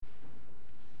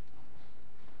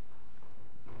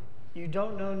You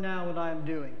don't know now what I am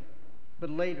doing, but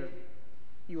later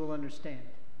you will understand.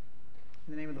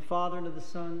 In the name of the Father, and of the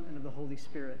Son, and of the Holy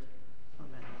Spirit.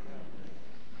 Amen.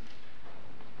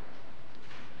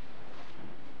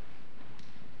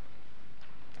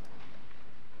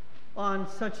 On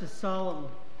such a solemn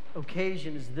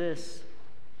occasion as this,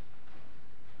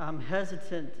 I'm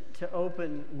hesitant to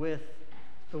open with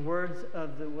the words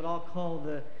of what I'll call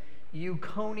the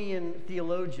Euconian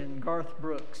theologian, Garth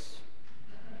Brooks.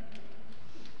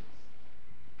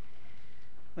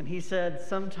 When he said,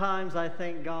 "Sometimes I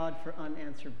thank God for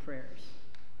unanswered prayers."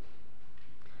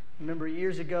 I remember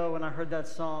years ago when I heard that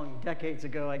song, decades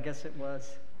ago, I guess it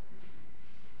was.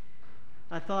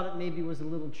 I thought it maybe was a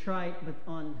little trite, but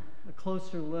on a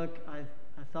closer look, I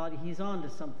thought he's on to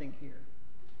something here.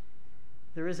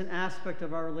 There is an aspect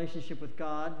of our relationship with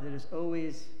God that is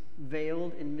always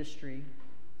veiled in mystery.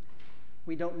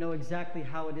 We don't know exactly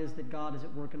how it is that God is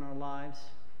at work in our lives.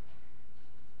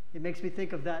 It makes me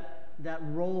think of that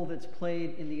role that's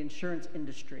played in the insurance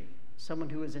industry, someone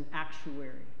who is an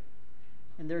actuary.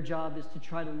 And their job is to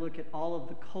try to look at all of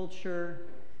the culture,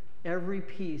 every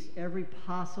piece, every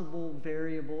possible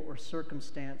variable or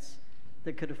circumstance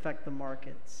that could affect the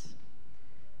markets,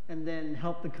 and then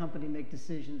help the company make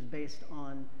decisions based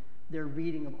on their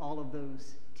reading of all of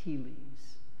those tea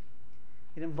leaves.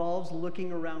 It involves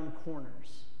looking around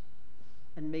corners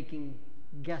and making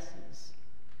guesses.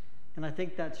 And I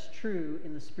think that's true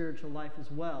in the spiritual life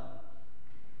as well.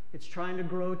 It's trying to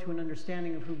grow to an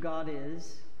understanding of who God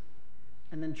is,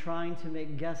 and then trying to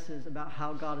make guesses about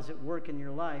how God is at work in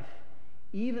your life,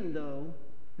 even though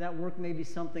that work may be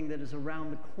something that is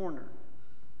around the corner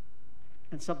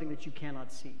and something that you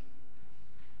cannot see.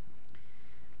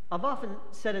 I've often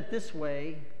said it this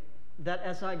way, that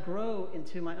as I grow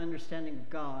into my understanding of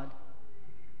God,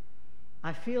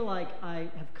 I feel like I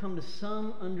have come to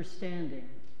some understanding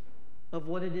of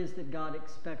what it is that God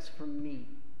expects from me,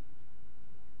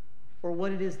 or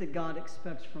what it is that God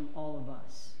expects from all of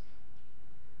us.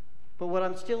 But what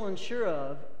I'm still unsure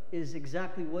of is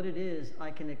exactly what it is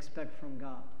I can expect from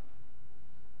God.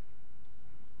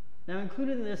 Now,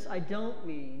 included in this, I don't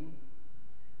mean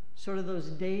sort of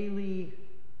those daily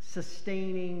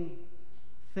sustaining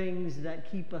things that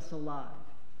keep us alive,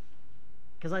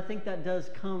 because I think that does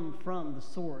come from the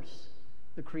source,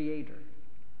 the Creator.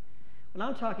 What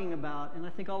I'm talking about, and I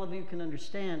think all of you can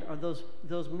understand, are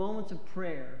those moments of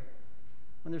prayer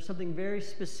when there's something very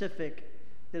specific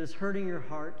that is hurting your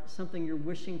heart, something you're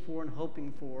wishing for and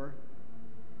hoping for.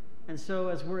 And so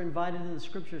as we're invited in the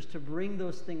Scriptures to bring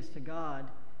those things to God,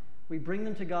 we bring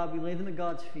them to God, we lay them at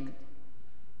God's feet.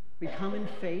 We come in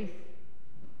faith,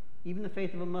 even the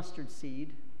faith of a mustard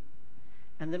seed,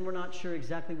 and then we're not sure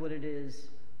exactly what it is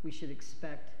we should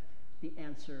expect the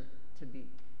answer to be.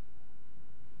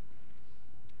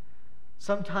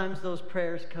 Sometimes those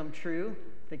prayers come true,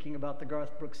 thinking about the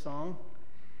Garth Brooks song,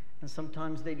 and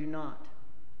sometimes they do not.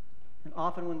 And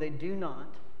often when they do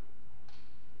not,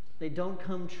 they don't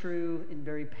come true in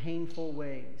very painful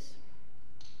ways.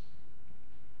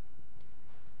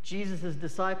 Jesus'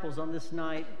 disciples on this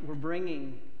night were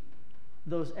bringing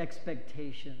those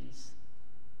expectations,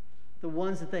 the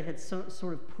ones that they had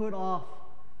sort of put off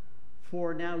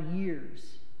for now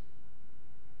years.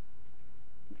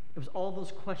 It was all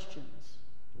those questions,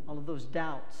 all of those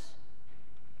doubts,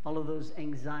 all of those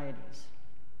anxieties.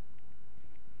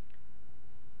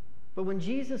 But when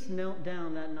Jesus knelt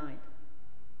down that night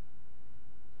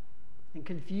and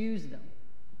confused them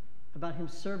about him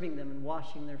serving them and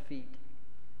washing their feet,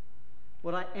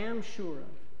 what I am sure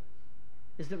of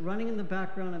is that running in the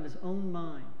background of his own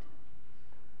mind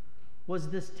was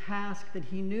this task that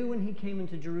he knew when he came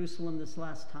into Jerusalem this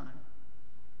last time,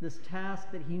 this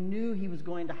task that he knew he was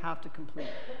going to have to complete,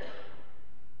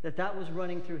 that was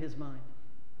running through his mind.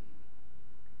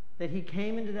 That he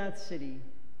came into that city,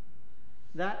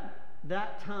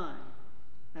 that time,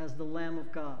 as the Lamb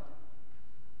of God,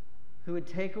 who would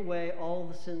take away all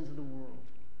the sins of the world.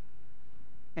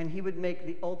 And he would make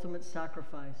the ultimate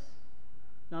sacrifice,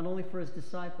 not only for his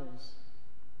disciples,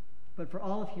 but for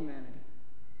all of humanity,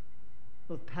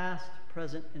 both past,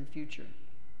 present, and future.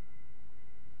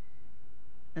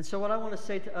 And so what I want to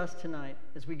say to us tonight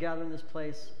as we gather in this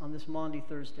place on this Maundy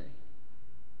Thursday,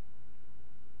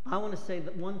 I want to say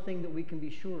that one thing that we can be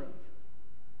sure of,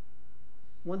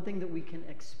 one thing that we can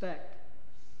expect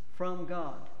from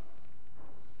God,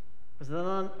 was that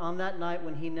on that night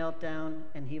when he knelt down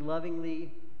and he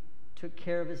lovingly took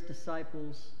care of his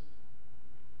disciples,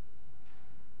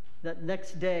 that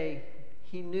next day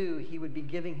he knew he would be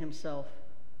giving himself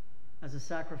as a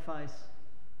sacrifice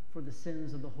for the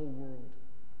sins of the whole world.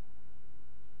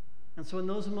 And so in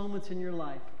those moments in your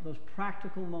life, those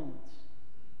practical moments,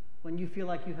 when you feel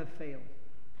like you have failed,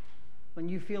 when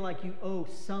you feel like you owe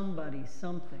somebody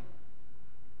something,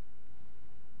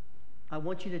 I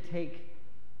want you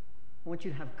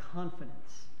to have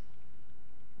confidence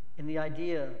in the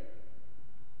idea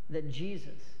that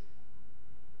Jesus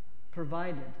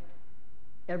provided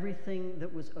everything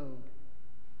that was owed,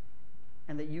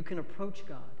 and that you can approach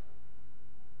God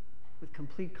with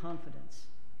complete confidence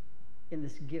in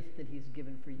this gift that he's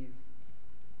given for you.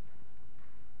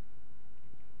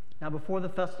 Now, before the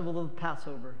festival of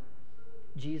Passover,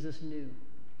 Jesus knew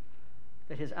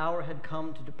that his hour had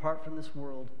come to depart from this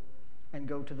world and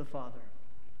go to the Father.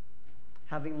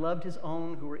 Having loved his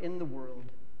own who were in the world,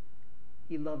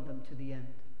 he loved them to the end.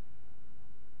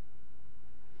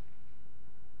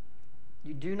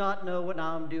 You do not know what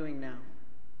I'm doing now,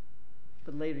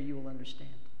 but later you will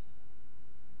understand.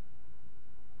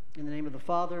 In the name of the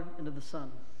Father, and of the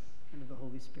Son, and of the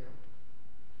Holy Spirit.